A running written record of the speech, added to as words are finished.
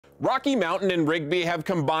Rocky Mountain and Rigby have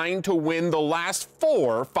combined to win the last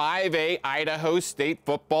 4 5A Idaho State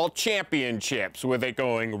football championships, with it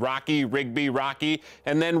going Rocky, Rigby, Rocky,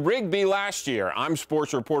 and then Rigby last year. I'm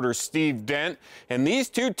sports reporter Steve Dent, and these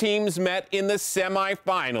two teams met in the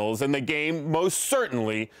semifinals, and the game most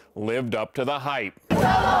certainly lived up to the hype. Tell the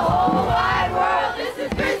whole wide world this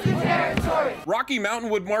is Grizzly territory. Rocky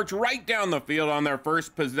Mountain would march right down the field on their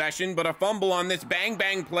first possession, but a fumble on this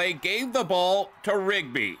bang-bang play gave the ball to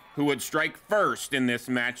Rigby, who would strike first in this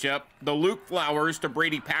matchup. The Luke Flowers to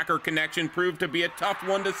Brady Packer connection proved to be a tough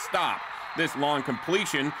one to stop. This long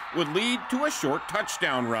completion would lead to a short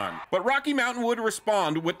touchdown run. But Rocky Mountain would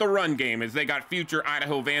respond with the run game as they got future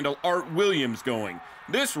Idaho Vandal Art Williams going.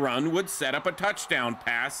 This run would set up a touchdown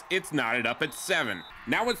pass. It's knotted up at 7.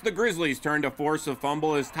 Now it's the Grizzlies' turn to force a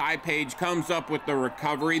fumble as Ty Page comes up with the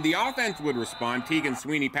recovery. The offense would respond. Tegan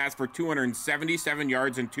Sweeney passed for 277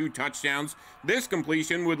 yards and 2 touchdowns. This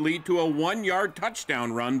completion would lead to a 1-yard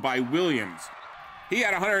touchdown run by Williams. He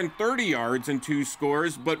had 130 yards and 2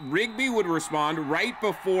 scores, but Rigby would respond right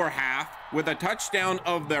before half with a touchdown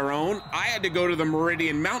of their own. I had to go to the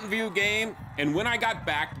Meridian Mountain View game, and when I got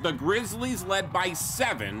back, the Grizzlies led by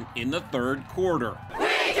 7 in the third quarter. We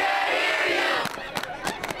can hear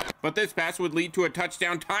you! But this pass would lead to a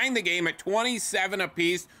touchdown, tying the game at 27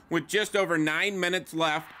 apiece with just over 9 minutes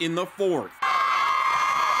left in the fourth.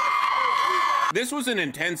 This was an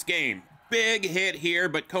intense game. Big hit here,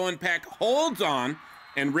 but Cohen Peck holds on,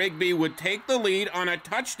 and Rigby would take the lead on a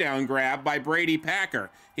touchdown grab by Brady Packer.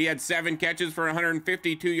 He had 7 catches for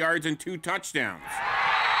 152 yards and 2 touchdowns.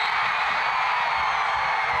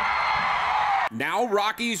 Now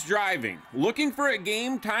Rocky's driving, looking for a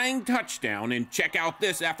game-tying touchdown, and check out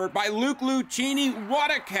this effort by Luke Lucchini. What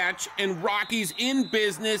a catch, and Rocky's in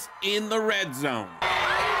business in the red zone.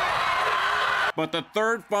 But the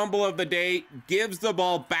third fumble of the day gives the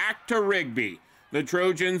ball back to Rigby. The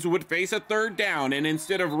Trojans would face a third down, and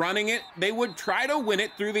instead of running it, they would try to win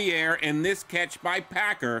it through the air, and this catch by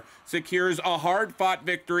Packer secures a hard-fought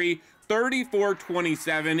victory,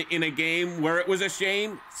 34-27, in a game where it was a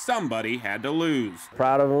shame somebody had to lose.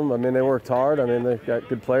 Proud of them. I mean, they worked hard. I mean, they've got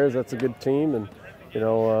good players. That's a good team, and,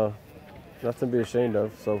 nothing to be ashamed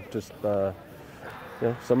of. So just,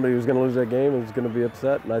 somebody who's going to lose that game is going to be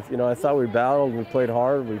upset. And I thought we battled, we played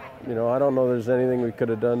hard. I don't know there's anything we could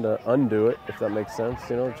have done to undo it, if that makes sense.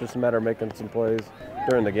 It's just a matter of making some plays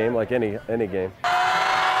during the game, like any game.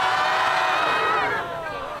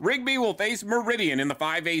 Rigby will face Meridian in the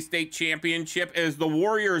 5A state championship, as the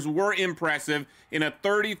Warriors were impressive in a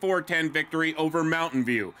 34-10 victory over Mountain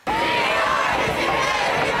View.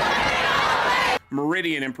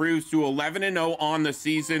 Meridian improves to 11-0 on the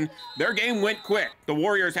season. Their game went quick. The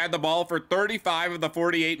Warriors had the ball for 35 of the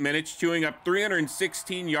 48 minutes, chewing up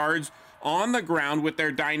 316 yards on the ground with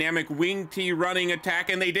their dynamic wing T running attack,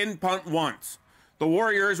 and they didn't punt once. The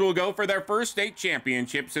Warriors will go for their first state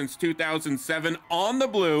championship since 2007 on the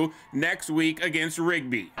blue next week against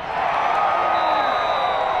Rigby.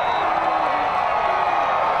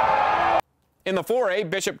 In the 4A,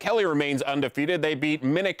 Bishop Kelly remains undefeated. They beat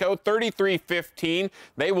Minico 33-15.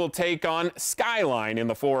 They will take on Skyline in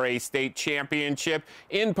the 4A state championship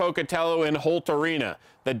in Pocatello and Holt Arena.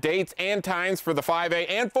 The dates and times for the 5A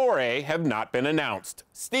and 4A have not been announced.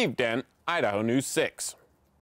 Steve Dent, Idaho News 6.